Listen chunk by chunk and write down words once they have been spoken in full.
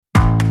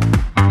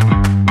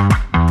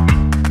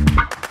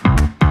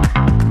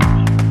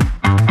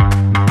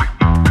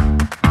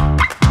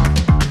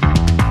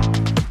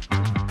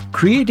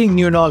Creating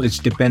new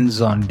knowledge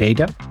depends on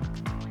data,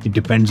 it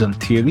depends on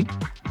theory,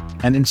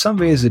 and in some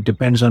ways it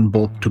depends on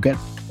both together.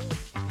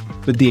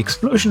 With the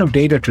explosion of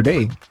data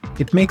today,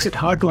 it makes it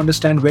hard to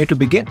understand where to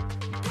begin.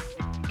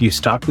 Do you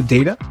start with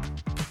data?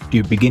 Do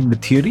you begin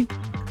with theory?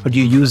 Or do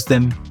you use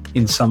them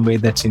in some way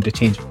that's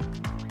interchangeable?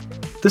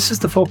 This is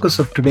the focus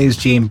of today's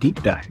JM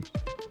Deep Dive.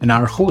 And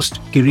our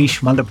host,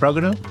 Girish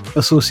Mallapragada,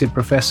 Associate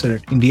Professor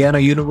at Indiana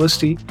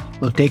University,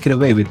 will take it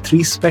away with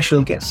three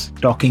special guests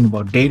talking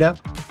about data,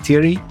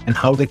 theory, and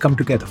how they come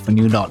together for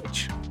new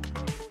knowledge.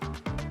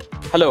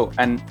 Hello,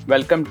 and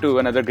welcome to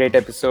another great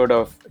episode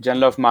of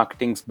Journal of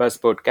Marketing's Buzz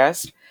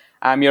Podcast.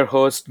 I'm your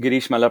host,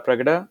 Girish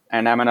Mallapragada,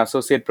 and I'm an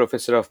Associate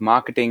Professor of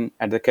Marketing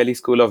at the Kelley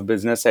School of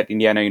Business at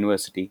Indiana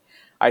University.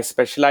 I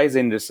specialize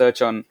in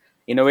research on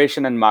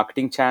innovation and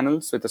marketing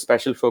channels with a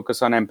special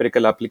focus on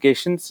empirical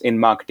applications in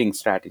marketing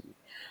strategy.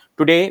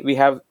 Today, we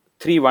have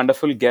three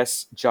wonderful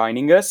guests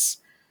joining us.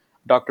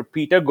 Dr.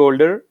 Peter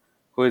Golder,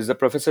 who is the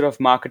Professor of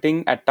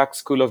Marketing at Tuck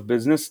School of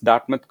Business,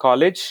 Dartmouth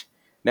College.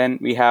 Then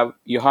we have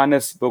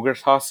Johannes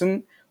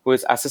Bogershausen, who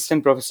is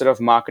Assistant Professor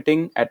of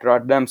Marketing at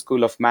Rotterdam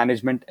School of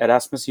Management,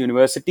 Erasmus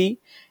University.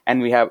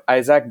 And we have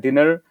Isaac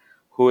Dinner,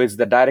 who is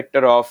the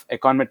Director of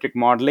Econometric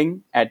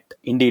Modeling at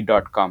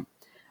Indeed.com.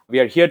 We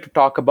are here to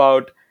talk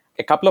about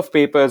a couple of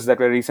papers that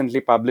were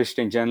recently published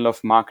in Journal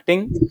of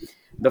Marketing.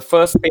 The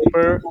first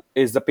paper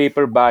is the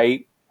paper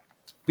by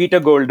Peter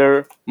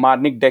Golder,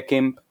 Marnik de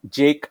Kimp,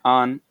 Jake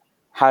Ahn,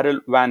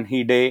 Harold Van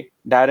Hede,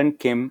 Darren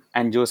Kim,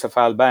 and Joseph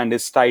Alba, and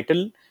is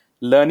titled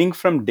Learning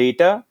from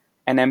Data,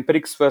 an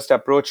Empirics First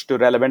Approach to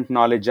Relevant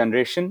Knowledge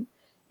Generation.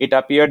 It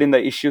appeared in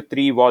the issue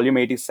 3, volume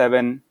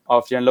 87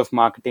 of Journal of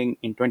Marketing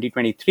in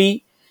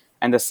 2023.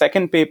 And the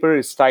second paper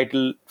is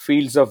titled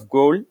Fields of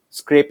Gold,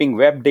 Scraping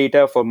Web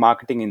Data for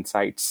Marketing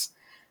Insights.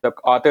 The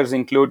authors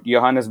include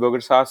Johannes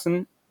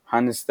Bogershausen,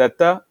 Hannes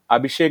Datta,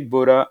 Abhishek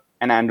Bora,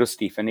 and Andrew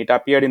Stephen. It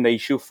appeared in the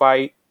issue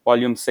 5,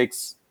 volume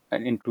 6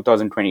 in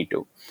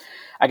 2022.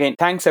 Again,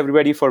 thanks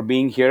everybody for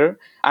being here.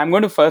 I'm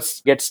going to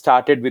first get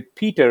started with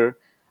Peter.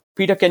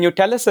 Peter, can you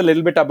tell us a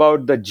little bit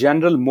about the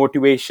general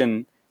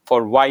motivation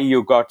for why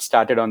you got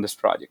started on this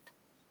project?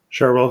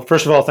 Sure. Well,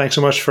 first of all, thanks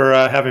so much for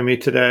having me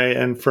today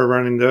and for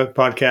running the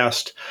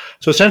podcast.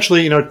 So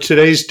essentially,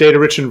 today's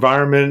data-rich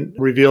environment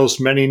reveals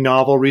many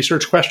novel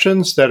research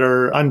questions that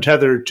are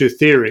untethered to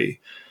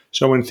theory.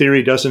 So when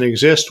theory doesn't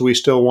exist, we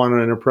still want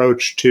an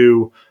approach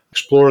to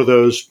explore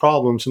those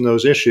problems and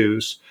those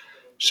issues.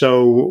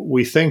 So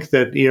we think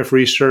that EF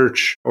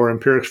research or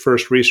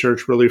empirics-first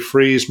research really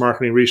frees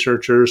marketing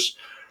researchers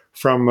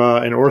from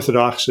an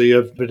orthodoxy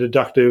of a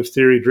deductive,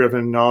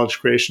 theory-driven knowledge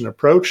creation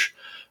approach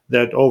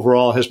that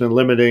overall has been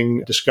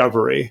limiting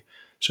discovery.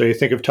 So you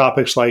think of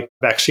topics like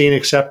vaccine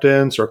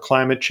acceptance or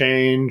climate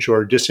change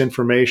or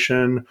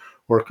disinformation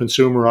or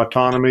consumer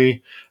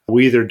autonomy.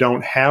 We either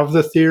don't have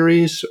the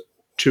theories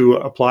to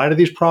apply to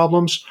these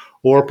problems,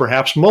 or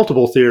perhaps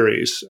multiple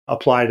theories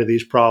apply to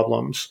these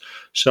problems.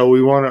 So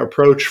we want to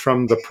approach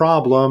from the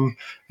problem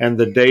and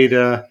the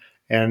data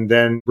and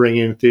then bring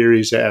in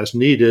theories as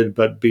needed,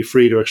 but be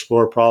free to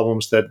explore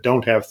problems that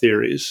don't have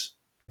theories.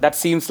 That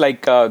seems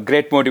like a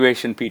great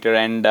motivation, Peter.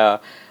 And I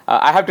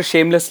have to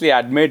shamelessly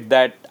admit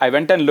that I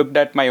went and looked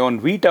at my own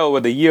Vita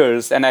over the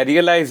years, and I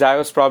realized I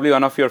was probably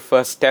one of your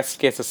first test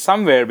cases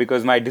somewhere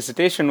because my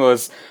dissertation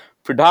was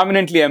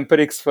predominantly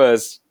empirics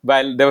first,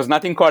 while there was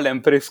nothing called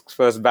empirics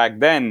first back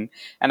then.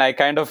 And I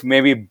kind of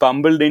maybe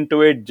bumbled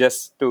into it,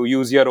 just to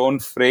use your own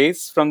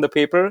phrase from the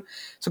paper.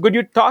 So could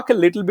you talk a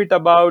little bit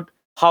about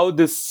how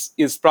this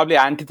is probably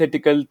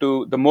antithetical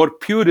to the more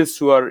purists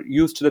who are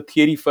used to the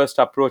theory-first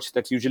approach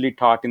that's usually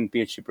taught in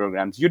PhD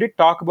programs? You did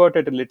talk about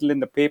it a little in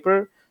the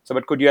paper,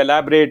 but could you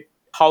elaborate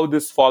how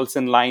this falls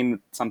in line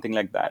with something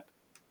like that?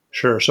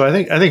 Sure. So I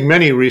think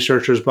many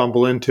researchers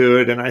bumble into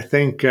it, and I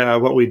think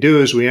what we do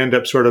is we end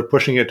up sort of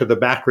pushing it to the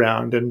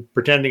background and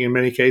pretending in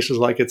many cases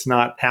like it's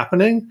not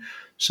happening.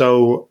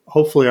 So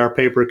hopefully our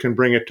paper can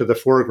bring it to the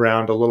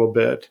foreground a little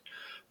bit.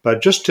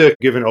 But just to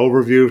give an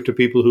overview to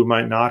people who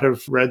might not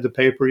have read the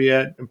paper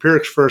yet,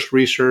 empirics-first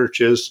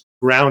research is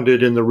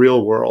grounded in the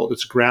real world.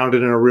 It's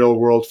grounded in a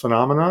real-world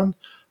phenomenon,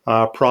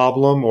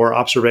 problem or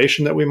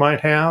observation that we might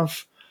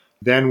have.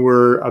 Then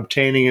we're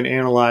obtaining and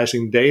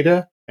analyzing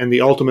data, and the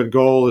ultimate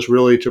goal is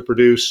really to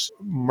produce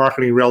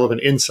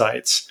marketing-relevant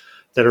insights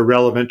that are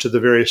relevant to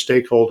the various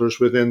stakeholders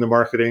within the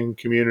marketing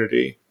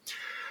community.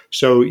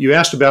 So you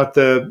asked about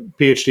the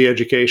PhD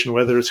education,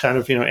 whether it's kind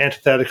of,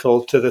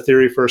 antithetical to the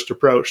theory-first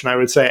approach. And I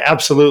would say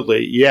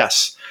absolutely,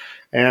 yes.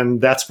 And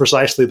that's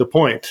precisely the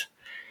point.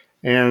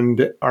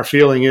 And our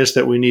feeling is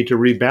that we need to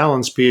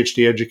rebalance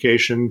PhD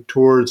education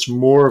towards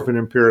more of an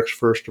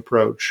empirics-first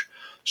approach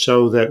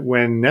so that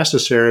when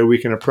necessary, we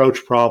can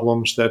approach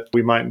problems that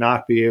we might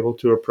not be able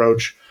to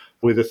approach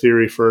with a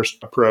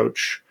theory-first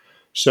approach.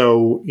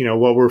 So,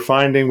 what we're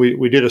finding,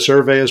 we did a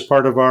survey as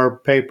part of our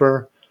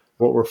paper.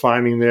 What we're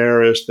finding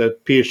there is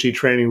that PhD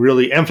training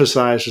really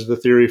emphasizes the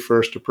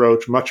theory-first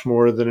approach much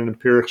more than an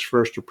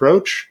empirics-first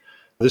approach.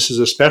 This is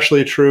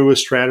especially true with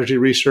strategy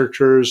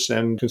researchers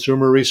and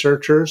consumer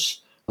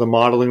researchers. The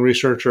modeling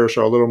researchers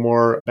are a little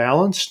more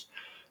balanced.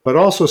 But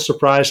also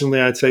surprisingly,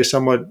 I'd say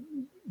somewhat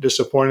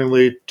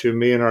disappointingly to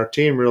me and our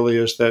team really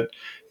is that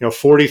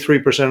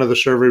 43% of the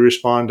survey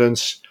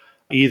respondents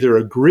either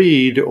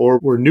agreed or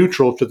were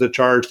neutral to the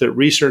charge that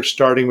research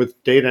starting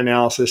with data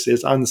analysis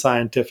is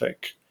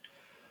unscientific.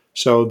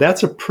 So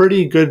that's a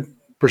pretty good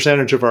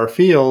percentage of our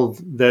field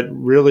that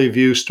really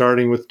views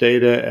starting with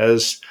data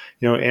as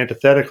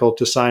antithetical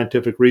to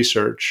scientific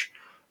research.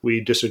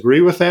 We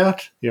disagree with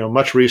that.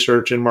 Much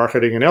research in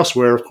marketing and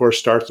elsewhere, of course,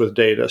 starts with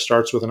data,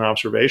 starts with an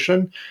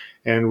observation,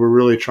 and we're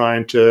really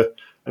trying to,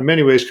 in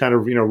many ways, kind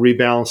of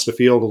rebalance the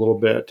field a little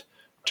bit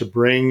to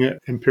bring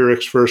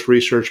empirics first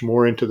research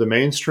more into the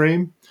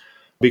mainstream,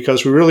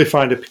 because we really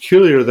find it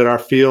peculiar that our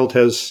field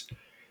has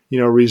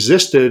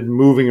resisted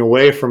moving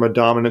away from a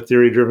dominant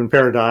theory-driven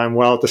paradigm,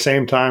 while at the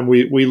same time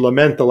we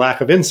lament the lack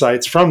of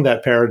insights from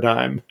that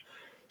paradigm.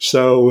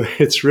 So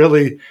it's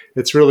really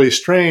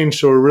strange.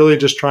 So we're really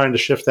just trying to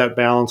shift that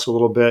balance a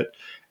little bit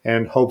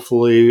and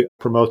hopefully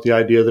promote the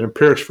idea that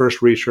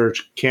empirics-first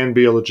research can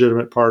be a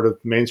legitimate part of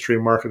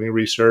mainstream marketing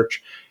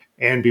research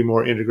and be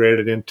more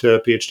integrated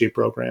into PhD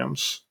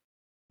programs.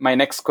 My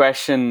next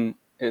question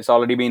has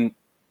already been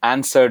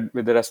answered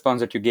with the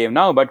response that you gave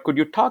now, but could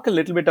you talk a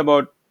little bit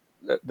about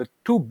the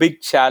two big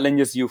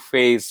challenges you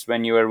faced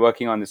when you were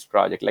working on this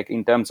project, like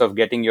in terms of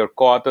getting your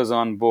co-authors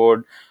on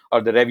board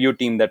or the review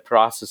team that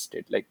processed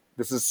it? Like,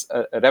 this is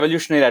a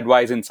revolutionary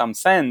advice in some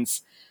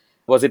sense.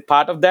 Was it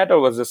part of that, or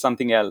was there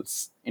something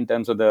else in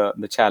terms of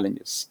the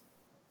challenges?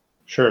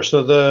 Sure.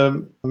 So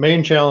the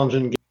main challenge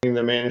in getting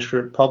the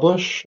manuscript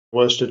published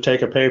was to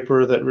take a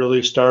paper that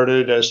really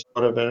started as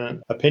sort of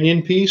an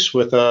opinion piece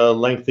with a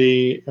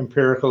lengthy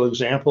empirical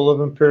example of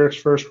empirics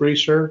first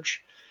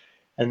research,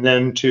 and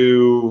then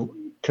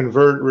to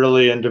convert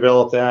really and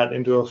develop that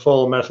into a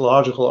full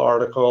methodological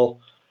article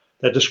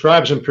that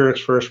describes empirics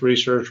first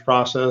research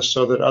process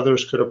so that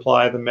others could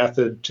apply the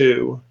method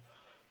too.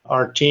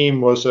 Our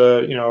team was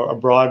a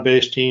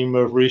broad-based team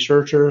of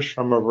researchers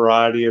from a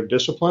variety of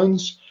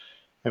disciplines,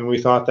 and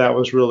we thought that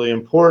was really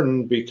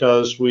important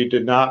because we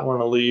did not want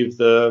to leave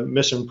the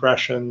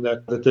misimpression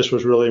that this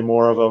was really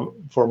more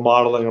for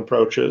modeling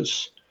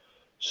approaches.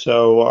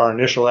 So our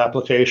initial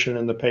application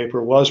in the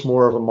paper was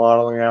more of a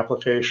modeling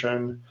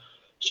application.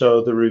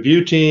 So the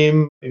review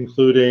team,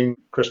 including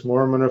Chris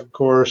Moorman, of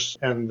course,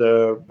 and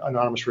the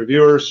anonymous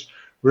reviewers,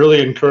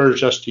 really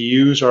encouraged us to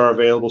use our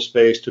available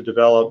space to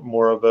develop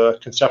more of a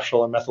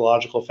conceptual and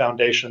methodological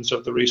foundations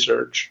of the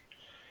research.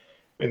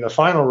 In the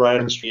final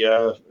writings,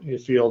 the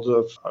field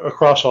of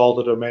across all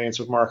the domains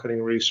of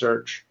marketing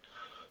research,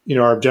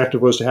 our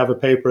objective was to have a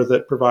paper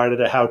that provided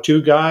a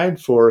how-to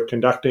guide for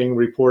conducting,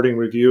 reporting,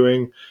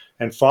 reviewing,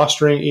 and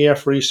fostering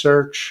EF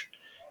research.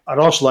 I'd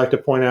also like to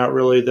point out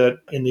really that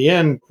in the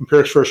end,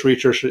 empirics first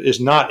research is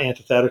not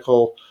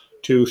antithetical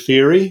to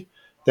theory,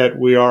 that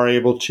we are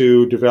able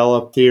to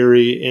develop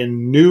theory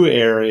in new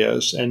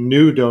areas and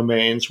new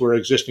domains where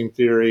existing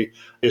theory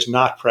is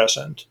not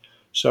present.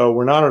 So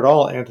we're not at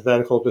all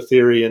antithetical to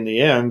theory in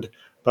the end,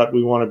 but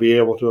we want to be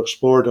able to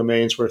explore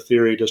domains where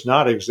theory does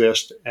not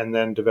exist and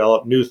then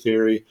develop new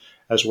theory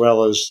as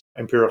well as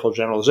empirical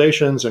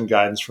generalizations and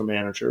guidance for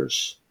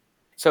managers.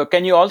 So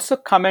can you also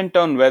comment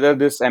on whether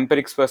this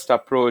empirics first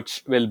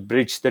approach will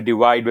bridge the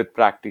divide with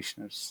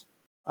practitioners?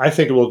 I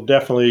think it will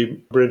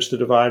definitely bridge the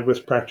divide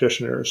with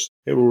practitioners.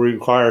 It will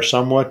require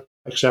somewhat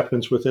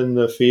acceptance within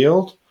the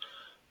field.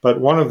 But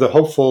one of the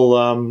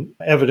hopeful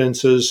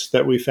evidences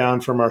that we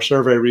found from our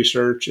survey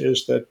research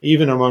is that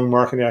even among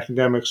marketing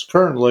academics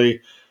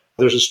currently,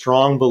 there's a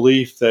strong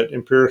belief that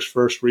empirics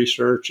first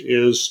research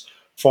is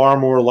far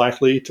more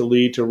likely to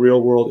lead to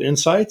real world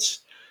insights.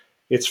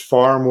 It's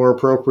far more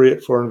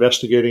appropriate for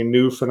investigating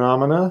new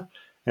phenomena,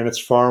 and it's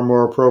far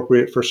more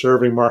appropriate for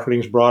serving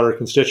marketing's broader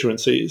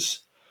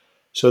constituencies.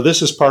 So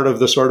this is part of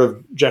the sort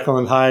of Jekyll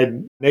and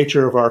Hyde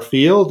nature of our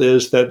field,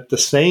 is that the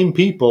same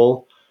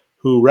people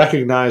who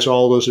recognize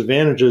all those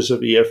advantages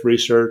of EF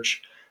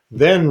research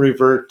then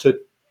revert to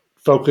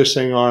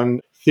focusing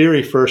on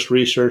theory-first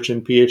research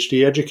in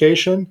PhD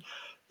education.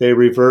 They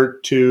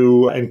revert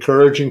to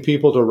encouraging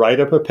people to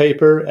write up a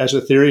paper as a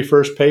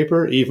theory-first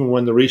paper, even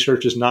when the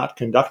research is not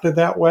conducted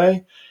that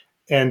way,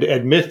 and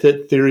admit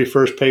that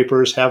theory-first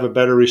papers have a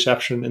better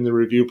reception in the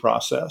review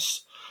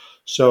process.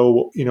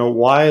 So,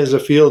 why as a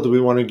field do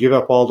we want to give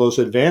up all those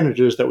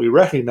advantages that we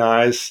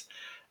recognize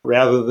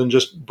rather than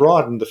just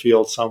broaden the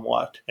field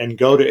somewhat and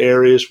go to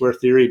areas where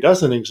theory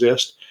doesn't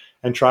exist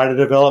and try to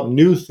develop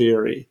new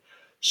theory?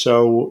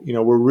 So,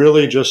 we're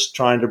really just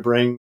trying to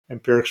bring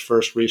empirics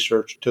first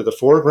research to the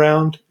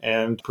foreground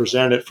and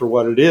present it for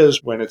what it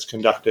is when it's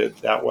conducted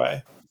that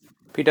way.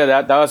 Peter,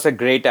 that was a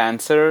great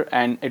answer,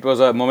 and it was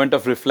a moment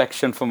of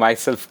reflection for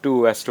myself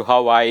too as to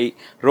how I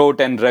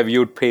wrote and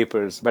reviewed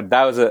papers. But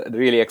that was a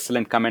really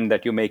excellent comment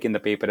that you make in the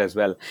paper as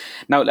well.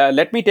 Now,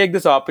 let me take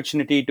this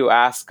opportunity to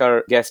ask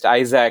our guest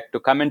Isaac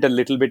to comment a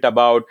little bit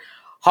about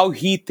how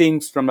he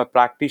thinks from a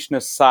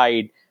practitioner's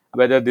side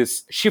whether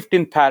this shift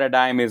in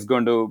paradigm is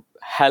going to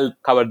help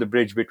cover the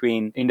bridge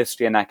between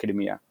industry and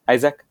academia.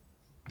 Isaac?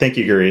 Thank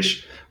you,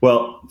 Girish.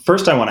 Well,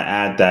 first, I want to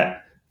add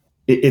that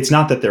it's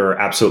not that there are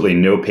absolutely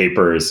no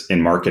papers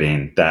in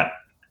marketing that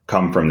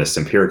come from this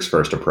empirics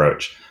first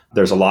approach.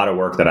 There's a lot of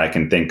work that I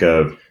can think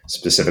of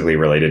specifically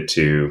related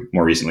to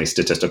more recently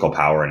statistical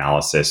power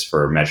analysis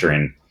for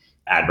measuring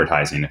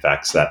advertising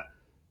effects that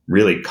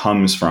really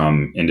comes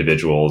from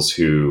individuals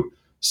who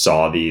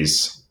saw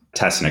these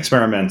tests and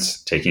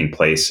experiments taking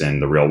place in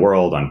the real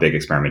world on big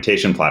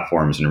experimentation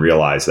platforms and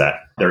realized that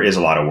there is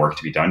a lot of work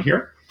to be done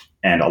here.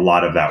 And a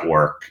lot of that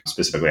work,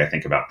 specifically, I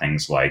think about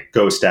things like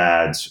ghost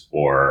ads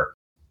or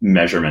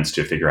measurements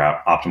to figure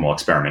out optimal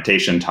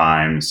experimentation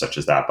times, such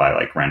as that by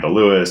like Randall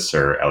Lewis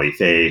or Ellie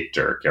Fate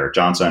or Garrett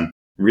Johnson,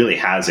 really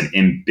has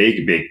an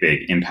big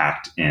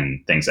impact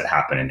in things that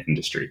happen in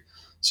industry.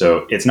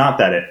 So it's not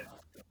that it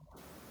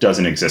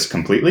doesn't exist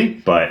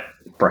completely, but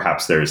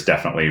perhaps there's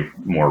definitely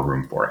more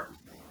room for it.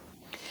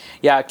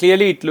 Yeah,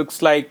 clearly it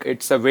looks like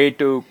it's a way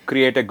to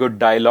create a good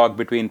dialogue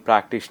between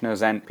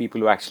practitioners and people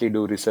who actually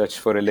do research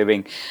for a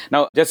living.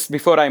 Now, just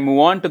before I move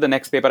on to the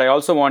next paper, I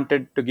also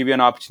wanted to give you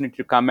an opportunity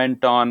to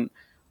comment on,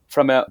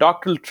 from a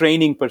doctoral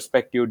training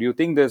perspective, do you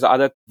think there's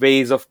other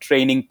ways of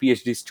training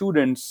PhD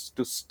students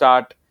to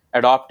start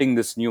adopting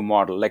this new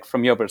model, like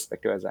from your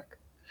perspective, Isaac?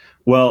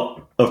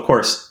 Well, of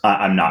course,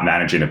 I'm not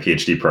managing a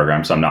PhD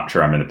program, so I'm not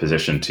sure I'm in the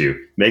position to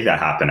make that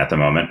happen at the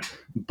moment.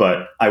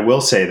 But I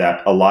will say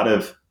that a lot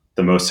of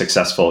the most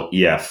successful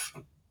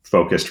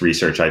EF-focused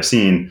research I've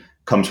seen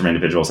comes from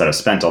individuals that have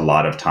spent a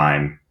lot of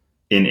time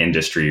in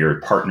industry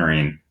or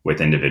partnering with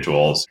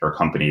individuals or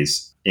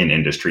companies in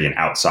industry and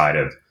outside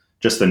of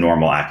just the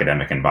normal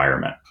academic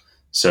environment.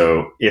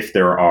 So if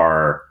there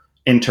are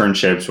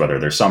internships, whether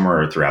they're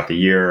summer or throughout the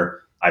year,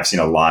 I've seen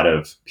a lot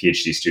of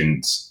PhD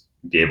students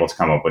be able to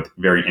come up with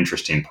very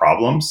interesting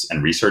problems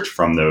and research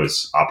from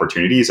those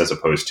opportunities, as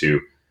opposed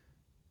to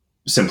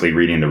simply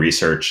reading the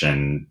research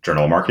and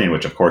journal of marketing,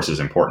 which of course is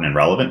important and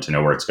relevant to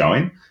know where it's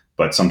going.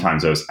 But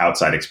sometimes those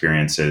outside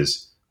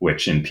experiences,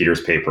 which in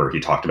Peter's paper he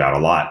talked about a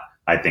lot,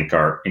 I think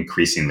are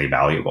increasingly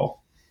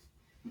valuable.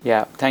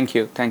 Yeah, thank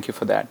you. Thank you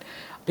for that.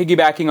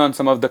 Piggybacking on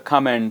some of the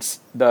comments,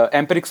 the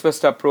empirics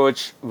first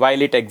approach,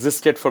 while it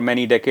existed for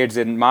many decades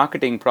in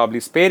marketing, probably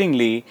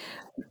sparingly,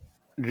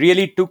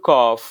 really took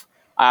off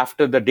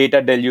after the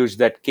data deluge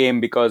that came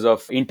because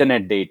of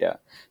internet data.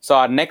 So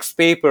our next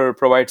paper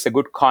provides a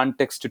good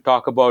context to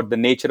talk about the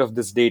nature of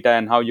this data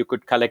and how you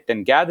could collect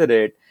and gather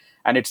it.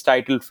 And it's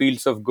titled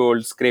Fields of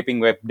Gold, Scraping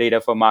Web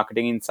Data for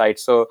Marketing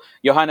Insights. So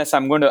Johannes,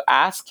 I'm going to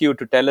ask you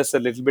to tell us a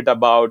little bit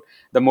about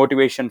the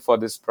motivation for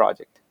this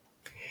project.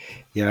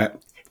 Yeah,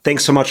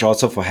 thanks so much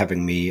also for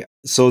having me.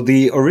 So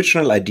the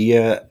original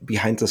idea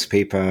behind this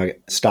paper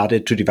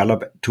started to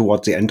develop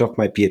towards the end of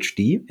my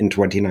PhD in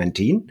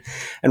 2019.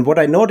 And what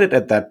I noted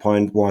at that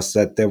point was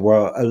that there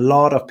were a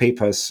lot of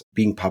papers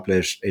being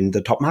published in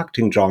the top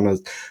marketing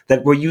journals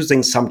that were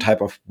using some type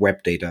of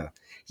web data.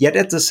 Yet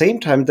at the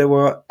same time, there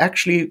were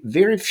actually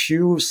very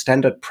few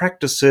standard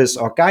practices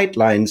or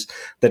guidelines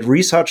that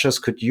researchers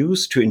could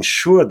use to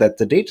ensure that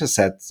the data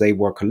sets they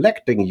were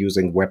collecting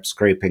using web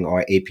scraping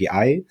or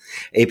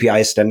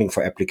API standing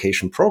for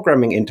application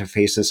programming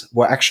interfaces,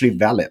 were actually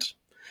valid.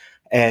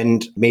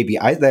 And maybe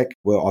Isaac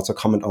will also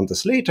comment on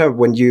this later.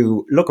 When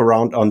you look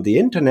around on the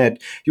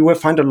internet, you will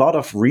find a lot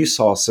of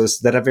resources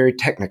that are very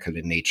technical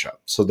in nature.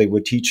 So they will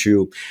teach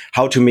you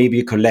how to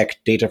maybe collect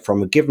data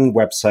from a given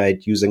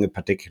website using a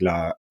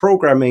particular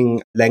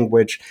programming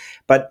language,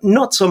 but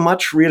not so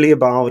much really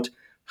about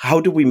how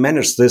do we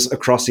manage this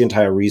across the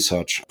entire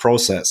research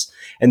process?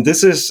 And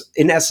this is,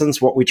 in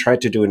essence, what we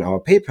tried to do in our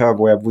paper,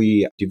 where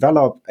we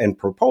develop and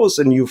propose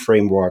a new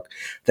framework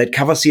that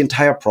covers the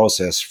entire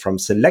process, from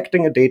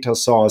selecting a data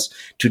source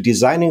to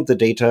designing the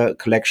data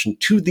collection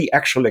to the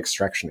actual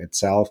extraction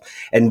itself,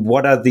 and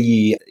what are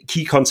the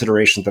key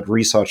considerations that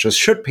researchers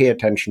should pay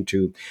attention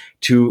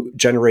to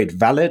generate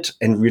valid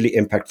and really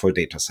impactful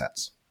data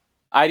sets.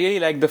 I really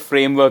like the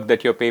framework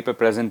that your paper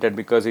presented,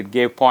 because it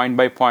gave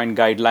point-by-point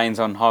guidelines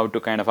on how to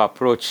kind of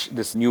approach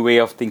this new way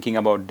of thinking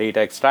about data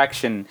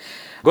extraction.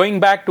 Going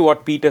back to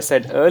what Peter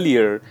said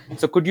earlier,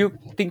 so could you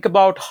think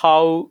about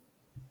how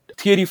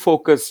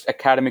theory-focused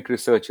academic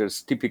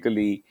researchers,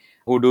 typically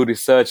who do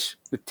research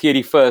with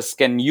theory first,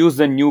 can use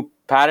the new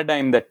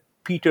paradigm that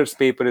Peter's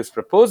paper is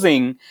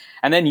proposing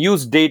and then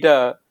use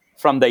data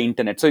from the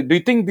internet? So do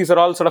you think these are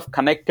all sort of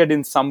connected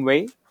in some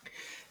way?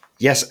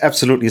 Yes,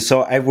 absolutely.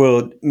 So I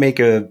will make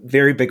a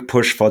very big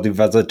push for the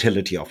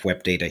versatility of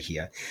web data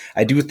here.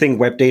 I do think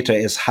web data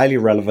is highly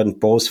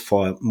relevant both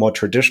for more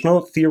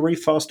traditional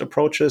theory-first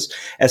approaches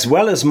as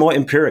well as more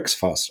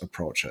empirics-first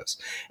approaches.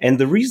 And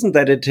the reason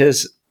that it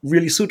is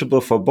really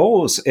suitable for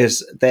both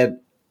is that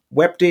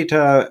web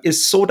data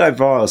is so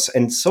diverse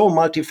and so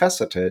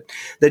multifaceted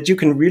that you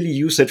can really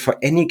use it for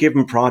any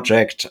given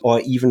project or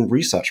even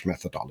research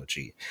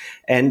methodology.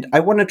 And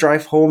I want to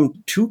drive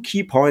home two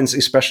key points,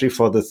 especially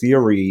for the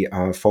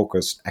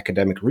theory-focused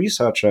academic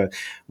researcher,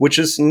 which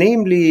is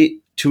namely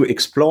to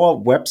explore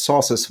web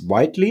sources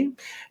widely.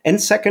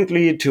 And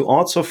secondly, to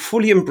also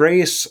fully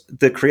embrace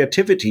the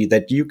creativity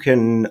that you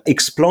can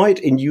exploit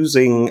in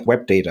using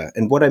web data.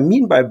 And what I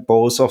mean by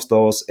both of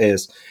those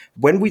is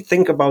when we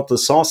think about the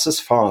sources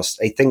first,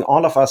 I think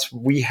all of us,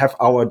 we have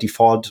our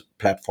default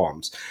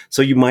platforms.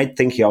 So you might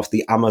think here of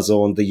the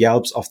Amazon, the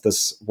Yelps of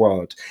this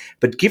world.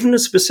 But given a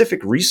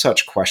specific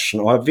research question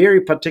or a very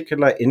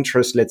particular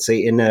interest, let's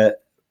say in a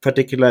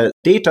particular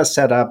data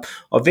setup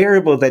or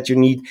variable that you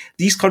need,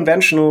 these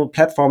conventional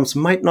platforms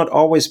might not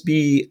always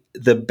be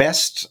the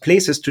best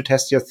places to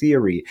test your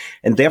theory.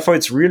 And therefore,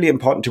 it's really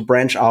important to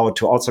branch out,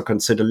 to also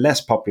consider less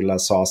popular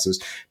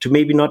sources, to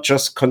maybe not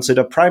just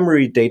consider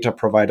primary data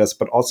providers,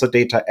 but also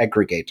data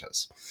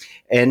aggregators.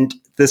 And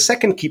the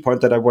second key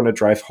point that I want to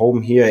drive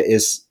home here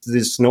is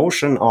this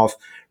notion of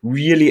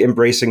really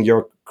embracing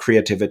your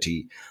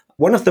creativity.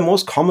 One of the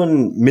most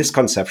common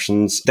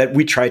misconceptions that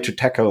we try to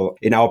tackle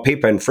in our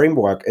paper and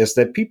framework is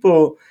that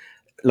people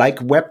like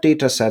web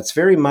data sets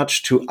very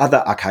much to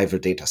other archival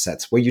data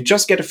sets, where you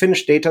just get a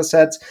finished data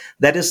set,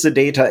 that is the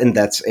data and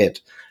that's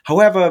it.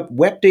 However,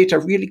 web data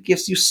really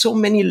gives you so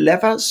many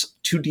levers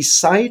to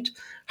decide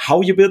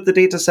how you build the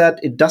data set.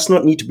 It does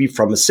not need to be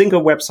from a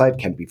single website,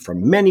 can be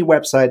from many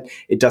websites.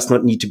 It does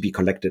not need to be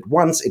collected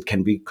once. It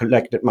can be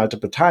collected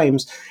multiple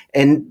times.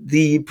 And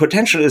the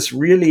potential is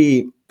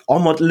really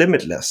almost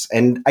limitless.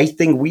 And I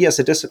think we as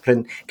a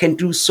discipline can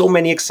do so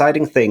many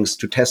exciting things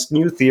to test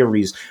new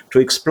theories, to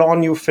explore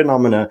new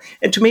phenomena,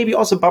 and to maybe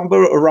also bumble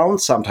around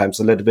sometimes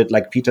a little bit,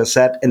 like Peter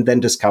said, and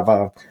then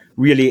discover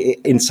really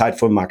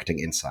insightful marketing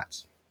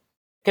insights.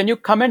 Can you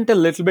comment a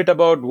little bit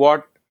about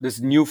what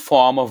this new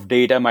form of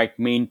data might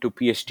mean to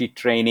PhD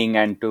training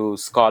and to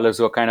scholars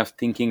who are kind of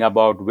thinking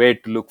about where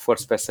to look for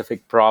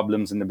specific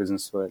problems in the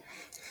business world?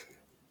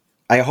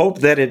 I hope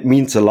that it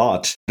means a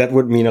lot. That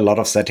would mean a lot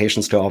of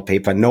citations to our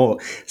paper. No,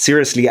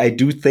 seriously, I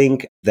do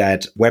think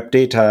that web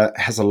data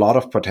has a lot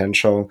of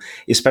potential,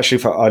 especially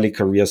for early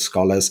career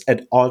scholars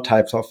at all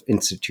types of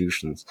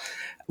institutions,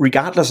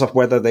 regardless of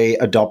whether they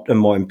adopt a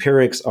more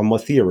empirics or more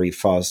theory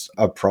first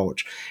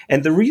approach.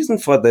 And the reason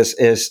for this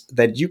is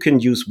that you can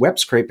use web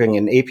scraping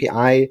and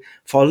API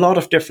for a lot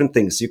of different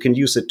things. You can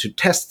use it to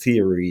test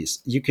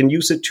theories. You can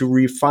use it to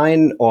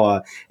refine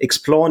or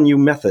explore new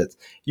methods.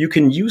 You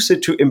can use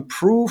it to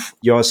improve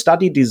your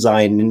study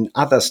design in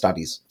other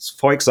studies.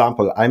 For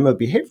example, I'm a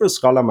behavioral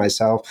scholar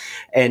myself,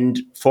 and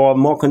for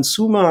more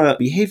consumer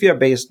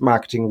behavior-based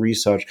marketing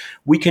research,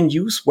 we can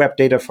use web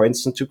data, for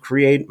instance, to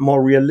create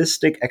more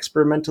realistic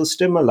experimental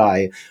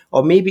stimuli,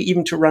 or maybe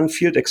even to run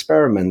field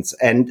experiments.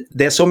 And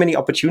there's so many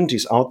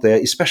opportunities out there,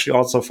 especially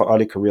also for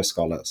early career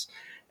scholars.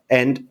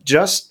 And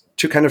just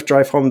to kind of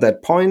drive home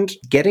that point,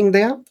 getting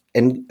there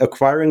and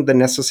acquiring the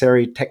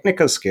necessary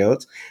technical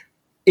skills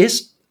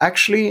is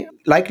actually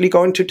likely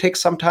going to take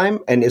some time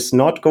and is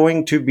not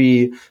going to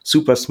be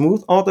super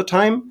smooth all the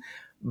time.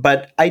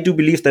 But I do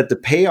believe that the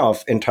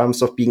payoff in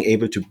terms of being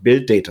able to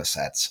build data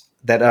sets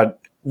that are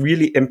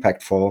really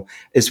impactful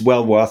is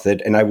well worth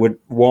it. And I would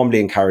warmly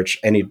encourage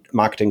any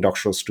marketing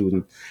doctoral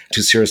student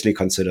to seriously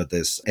consider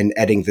this and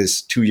adding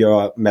this to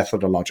your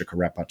methodological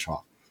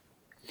repertoire.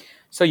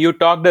 So you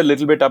talked a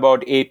little bit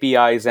about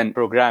APIs and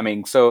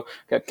programming. So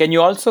can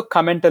you also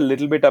comment a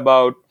little bit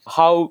about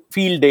how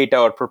field data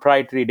or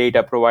proprietary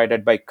data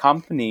provided by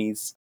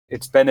companies,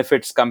 its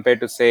benefits compared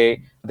to,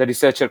 say, the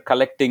researcher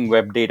collecting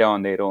web data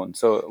on their own?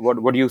 So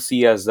what do you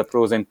see as the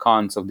pros and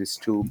cons of these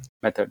two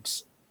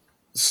methods?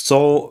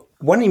 So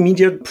one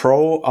immediate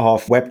pro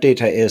of web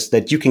data is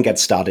that you can get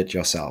started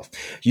yourself.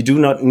 You do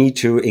not need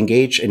to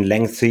engage in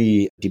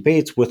lengthy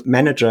debates with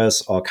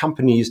managers or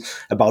companies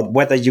about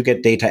whether you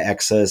get data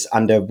access,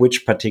 under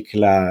which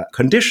particular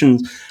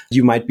conditions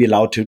you might be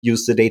allowed to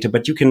use the data,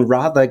 but you can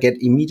rather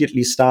get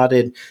immediately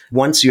started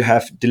once you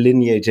have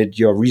delineated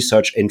your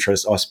research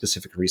interest or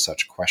specific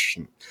research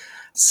question.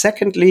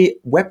 Secondly,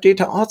 web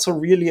data also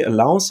really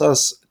allows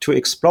us to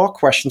explore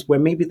questions where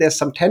maybe there's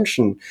some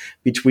tension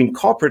between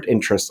corporate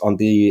interests on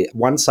the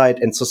one side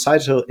and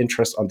societal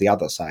interests on the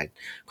other side.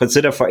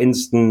 Consider, for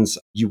instance,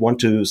 you want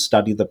to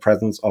study the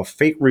presence of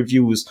fake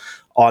reviews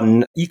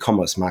on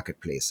e-commerce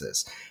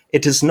marketplaces.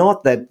 It is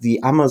not that the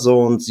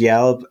Amazons,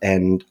 Yelp,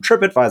 and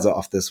TripAdvisor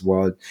of this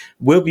world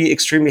will be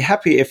extremely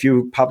happy if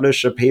you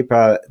publish a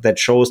paper that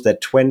shows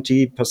that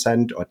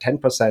 20% or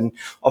 10%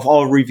 of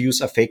all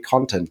reviews are fake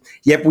content.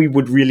 Yet we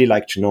would really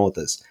like to know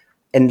this.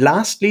 And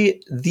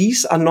lastly,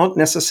 these are not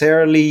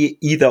necessarily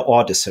either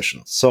or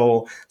decisions.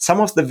 So some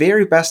of the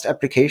very best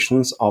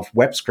applications of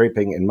web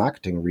scraping in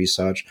marketing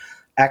research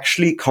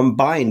actually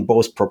combine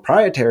both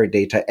proprietary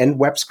data and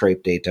web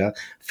scrape data,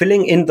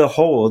 filling in the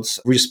holes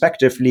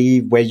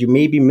respectively where you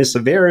maybe miss a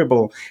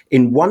variable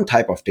in one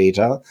type of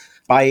data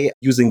by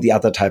using the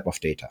other type of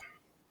data.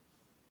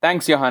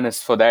 Thanks,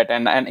 Johannes, for that.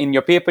 And in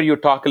your paper, you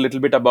talk a little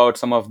bit about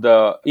some of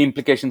the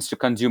implications to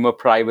consumer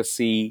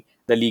privacy,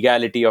 the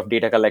legality of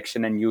data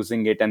collection and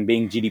using it, and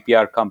being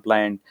GDPR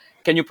compliant.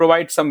 Can you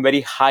provide some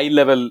very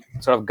high-level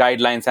sort of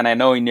guidelines? And I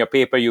know in your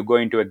paper, you go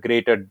into a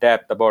greater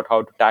depth about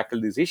how to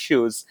tackle these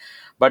issues.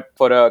 But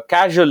for a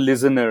casual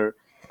listener,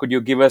 Could you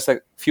give us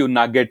a few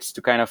nuggets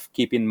to kind of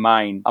keep in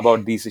mind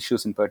about these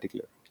issues in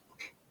particular?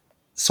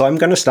 So I'm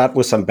going to start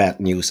with some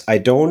bad news. I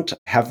don't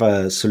have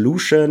a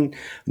solution,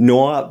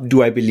 nor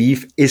do I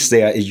believe is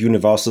there a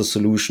universal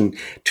solution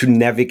to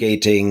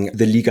navigating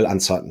the legal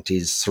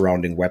uncertainties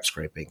surrounding web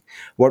scraping.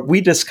 What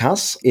we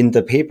discuss in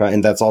the paper,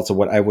 and that's also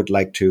what I would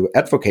like to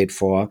advocate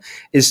for,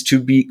 is to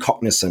be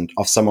cognizant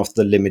of some of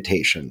the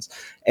limitations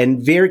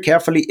and very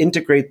carefully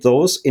integrate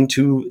those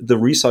into the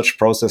research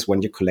process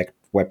when you collect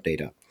web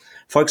data.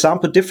 For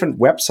example, different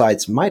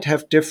websites might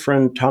have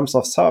different terms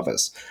of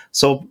service.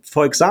 So,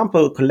 for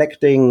example,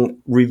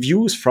 collecting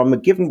reviews from a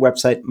given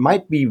website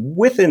might be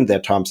within their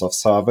terms of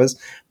service,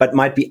 but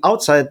might be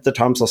outside the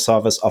terms of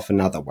service of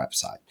another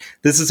website.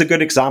 This is a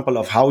good example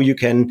of how you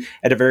can,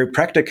 at a very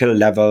practical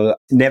level,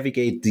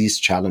 navigate these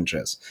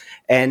challenges.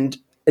 And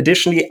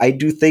additionally, I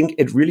do think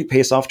it really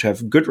pays off to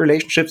have good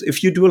relationships.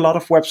 If you do a lot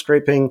of web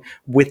scraping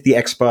with the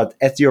expert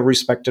at your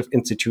respective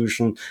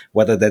institution,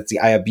 whether that's the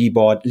IRB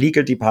board,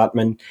 legal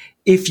department,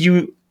 if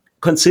you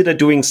consider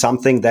doing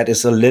something that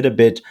is a little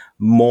bit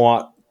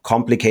more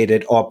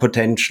complicated or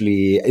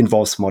potentially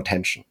involves more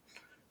tension.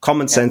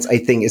 Common sense, I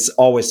think, is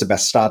always the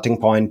best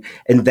starting point,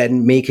 and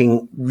then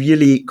making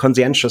really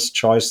conscientious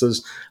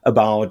choices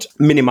about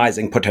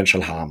minimizing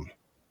potential harm.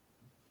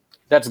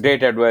 That's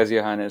great advice,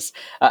 Johannes.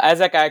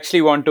 Isaac, I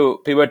actually want to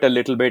pivot a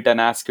little bit and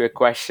ask you a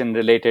question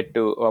related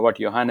to what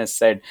Johannes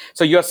said.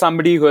 So you're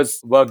somebody who has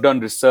worked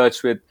on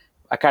research with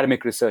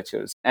academic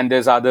researchers, and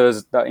there's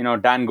others.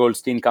 Dan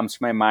Goldstein comes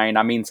to my mind.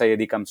 Amin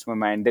Sayedi comes to my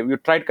mind. You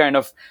try to kind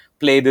of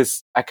play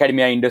this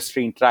academia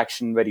industry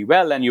interaction very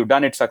well, and you've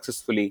done it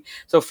successfully.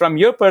 So from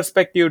your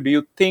perspective, do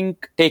you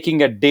think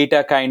taking a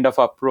data kind of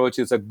approach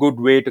is a good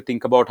way to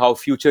think about how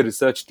future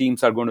research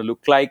teams are going to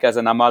look like as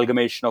an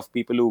amalgamation of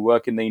people who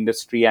work in the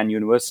industry and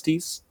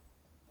universities?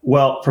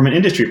 Well, from an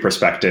industry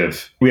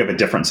perspective, we have a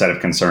different set of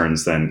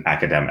concerns than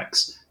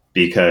academics,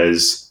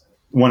 because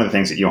one of the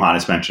things that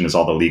Johannes mentioned is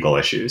all the legal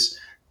issues.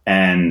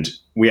 And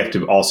we have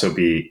to also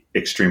be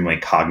extremely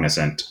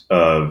cognizant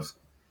of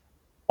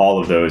all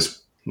of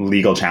those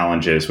legal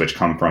challenges which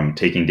come from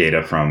taking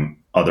data from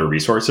other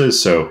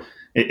resources. So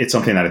it's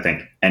something that I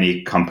think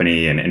any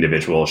company and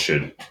individual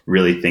should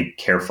really think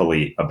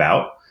carefully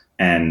about.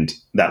 And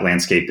that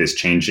landscape is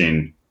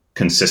changing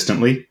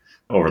consistently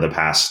over the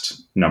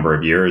past number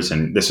of years.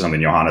 And this is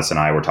something Johannes and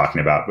I were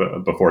talking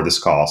about before this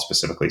call,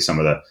 specifically some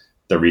of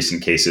the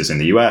recent cases in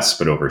the US,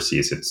 but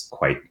overseas it's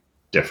quite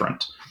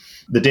different.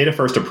 The data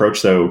first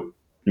approach, though,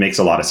 makes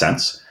a lot of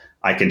sense.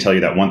 I can tell you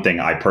that one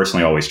thing I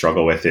personally always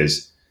struggle with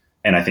is,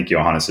 and I think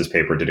Johannes's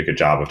paper did a good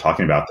job of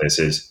talking about this,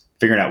 is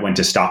figuring out when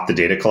to stop the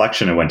data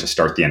collection and when to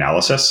start the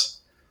analysis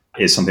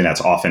is something that's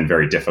often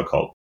very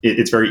difficult.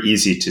 It's very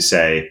easy to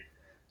say,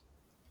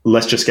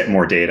 let's just get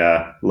more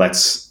data.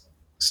 Let's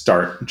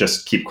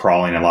just keep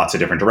crawling in lots of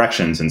different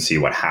directions and see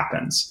what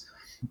happens.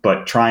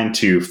 But trying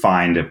to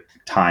find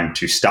time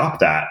to stop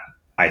that,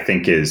 I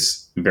think,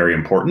 is very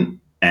important.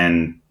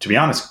 And to be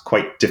honest,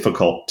 quite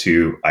difficult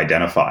to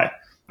identify.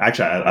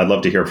 Actually, I'd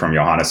love to hear from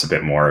Johannes a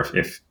bit more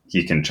if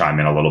he can chime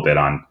in a little bit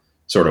on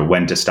sort of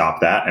when to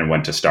stop that and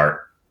when to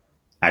start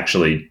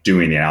actually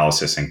doing the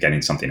analysis and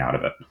getting something out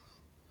of it.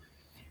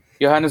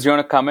 Johannes, do you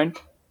want to comment?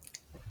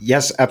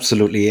 Yes,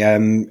 absolutely.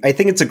 I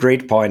think it's a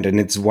great point,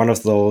 and it's one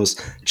of those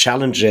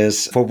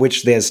challenges for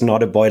which there's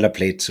not a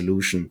boilerplate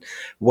solution.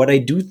 What I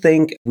do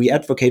think we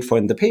advocate for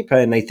in the paper,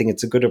 and I think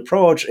it's a good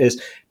approach,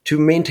 is to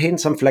maintain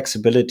some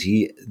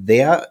flexibility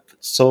there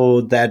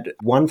so that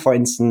one, for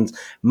instance,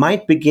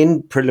 might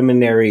begin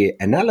preliminary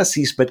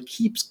analyses but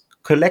keeps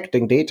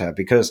collecting data,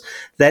 because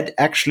that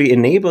actually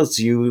enables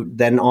you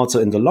then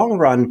also in the long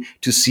run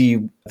to see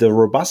the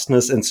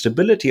robustness and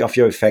stability of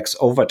your effects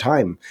over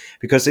time.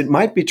 Because it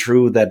might be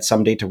true that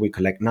some data we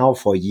collect now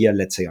for a year,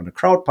 let's say on a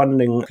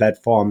crowdfunding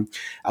platform,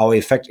 our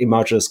effect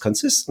emerges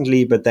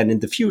consistently, but then in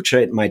the future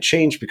it might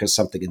change because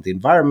something in the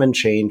environment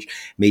changed,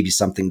 maybe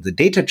something in the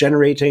data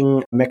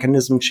generating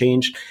mechanism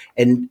changed.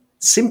 And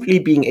simply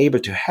being able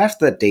to have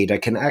that data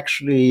can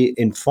actually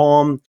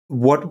inform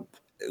what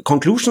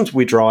conclusions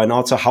we draw and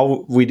also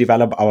how we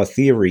develop our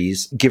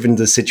theories, given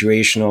the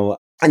situational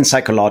and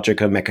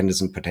psychological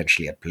mechanism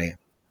potentially at play.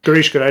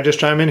 Girish, could I just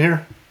chime in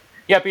here?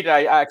 Yeah, Peter,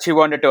 I actually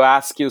wanted to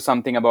ask you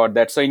something about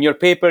that. So in your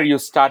paper, you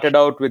started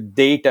out with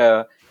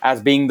data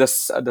as being the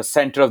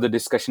center of the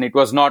discussion. It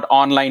was not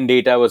online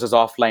data versus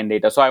offline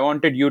data. So I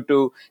wanted you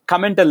to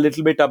comment a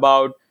little bit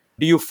about,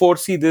 do you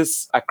foresee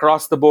this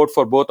across the board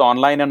for both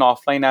online and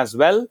offline as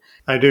well?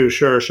 I do,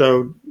 sure.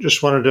 So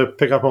just wanted to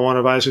pick up on one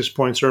of Isaac's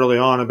points early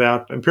on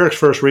about empirics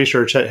first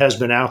research that has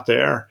been out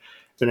there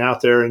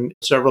in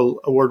several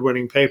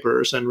award-winning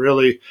papers. And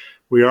really,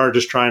 we are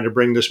just trying to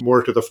bring this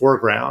more to the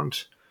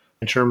foreground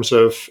in terms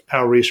of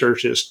how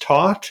research is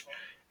taught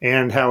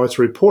and how it's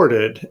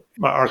reported.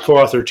 Our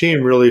co-author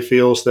team really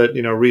feels that,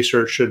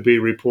 research should be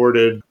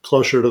reported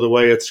closer to the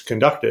way it's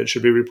conducted,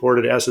 should be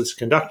reported as it's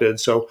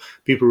conducted, so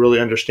people really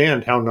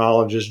understand how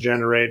knowledge is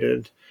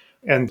generated,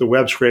 And the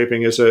web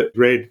scraping is a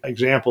great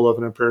example of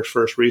an empirics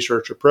first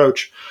research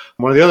approach.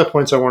 One of the other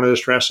points I wanted to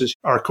stress is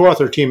our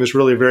co-author team is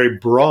really very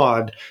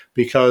broad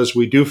because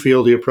we do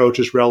feel the approach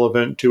is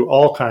relevant to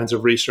all kinds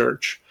of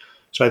research.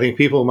 So I think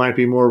people might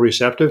be more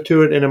receptive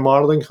to it in a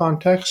modeling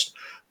context,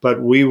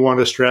 but we want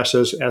to stress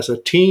as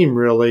a team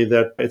really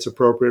that it's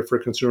appropriate for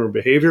consumer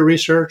behavior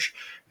research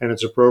and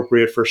it's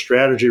appropriate for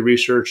strategy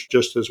research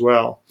just as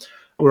well.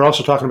 We're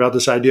also talking about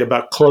this idea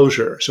about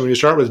closure. So when you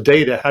start with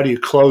data, how do you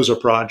close a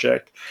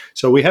project?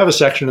 So we have a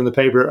section in the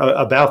paper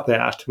about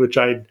that, which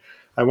I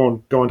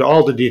won't go into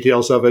all the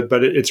details of it,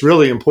 but it's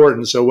really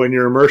important. So when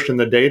you're immersed in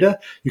the data,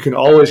 you can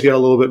always get a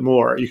little bit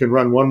more. You can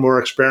run one more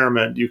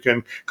experiment. You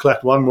can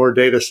collect one more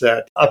data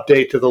set,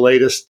 update to the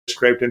latest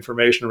scraped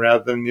information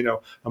rather than,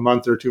 a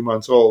month or 2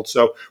 months old.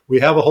 So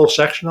we have a whole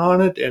section on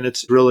it, and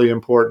it's really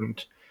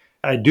important.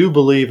 I do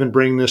believe in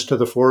bringing this to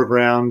the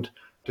foreground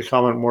to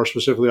comment more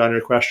specifically on your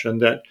question,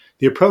 that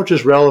the approach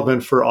is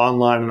relevant for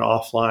online and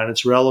offline.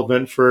 It's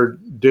relevant for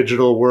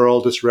digital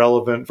world. It's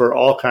relevant for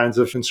all kinds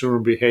of consumer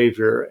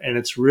behavior. And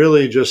it's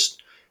really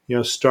just,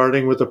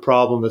 starting with a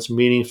problem that's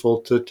meaningful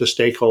to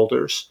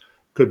stakeholders.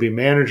 Could be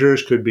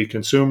managers, could be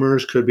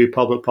consumers, could be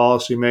public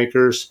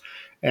policymakers.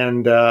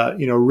 And,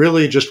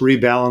 really just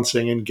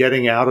rebalancing and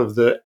getting out of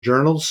the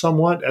journals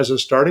somewhat as a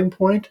starting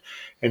point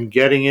and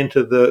getting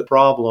into the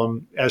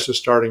problem as a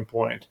starting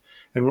point.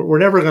 And we're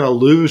never going to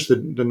lose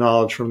the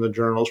knowledge from the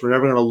journals. We're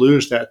never going to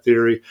lose that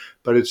theory,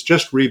 but it's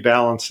just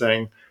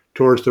rebalancing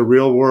towards the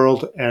real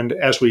world. And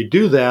as we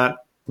do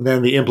that,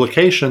 then the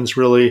implications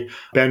really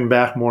bend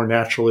back more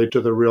naturally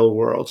to the real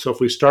world. So if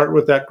we start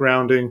with that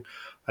grounding,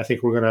 I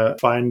think we're going to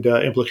find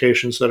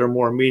implications that are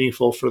more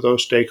meaningful for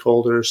those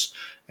stakeholders.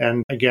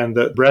 And again,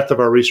 the breadth of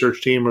our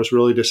research team was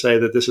really to say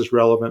that this is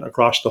relevant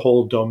across the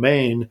whole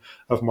domain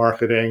of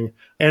marketing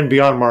and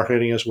beyond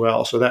marketing as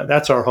well. So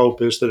that's our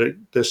hope, is that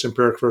this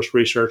empiric first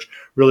research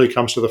really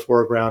comes to the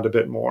foreground a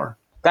bit more.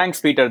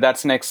 Thanks, Peter.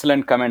 That's an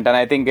excellent comment. And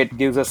I think it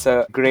gives us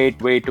a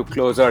great way to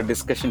close our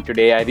discussion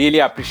today. I really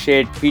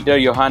appreciate Peter,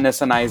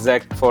 Johannes, and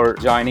Isaac for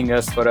joining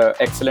us for an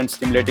excellent,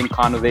 stimulating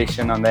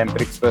conversation on the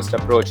empirics first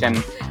approach and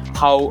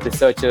how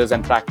researchers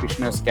and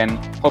practitioners can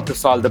hope to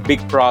solve the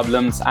big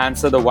problems,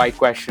 answer the why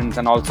questions,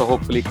 and also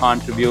hopefully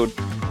contribute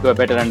to a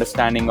better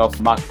understanding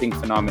of marketing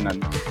phenomenon.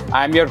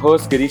 I'm your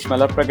host, Girish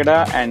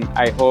Mallapragada, and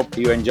I hope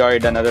you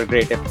enjoyed another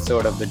great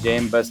episode of the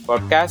JM Buzz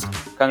podcast.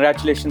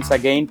 Congratulations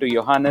again to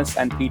Johannes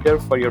and Peter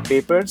for your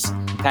papers.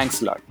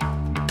 Thanks a lot.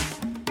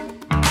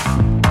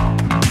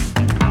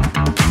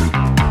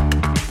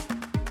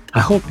 I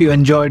hope you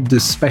enjoyed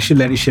this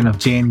special edition of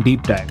JM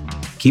Deep Dive.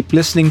 Keep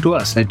listening to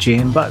us at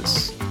JM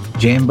Buzz.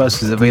 JM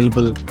Buzz is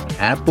available on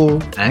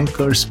Apple,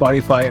 Anchor,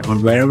 Spotify, or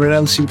wherever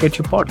else you get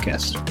your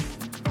podcast.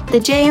 The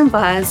JM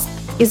Buzz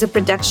is a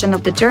production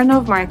of the Journal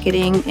of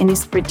Marketing and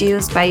is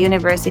produced by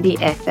University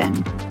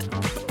FM.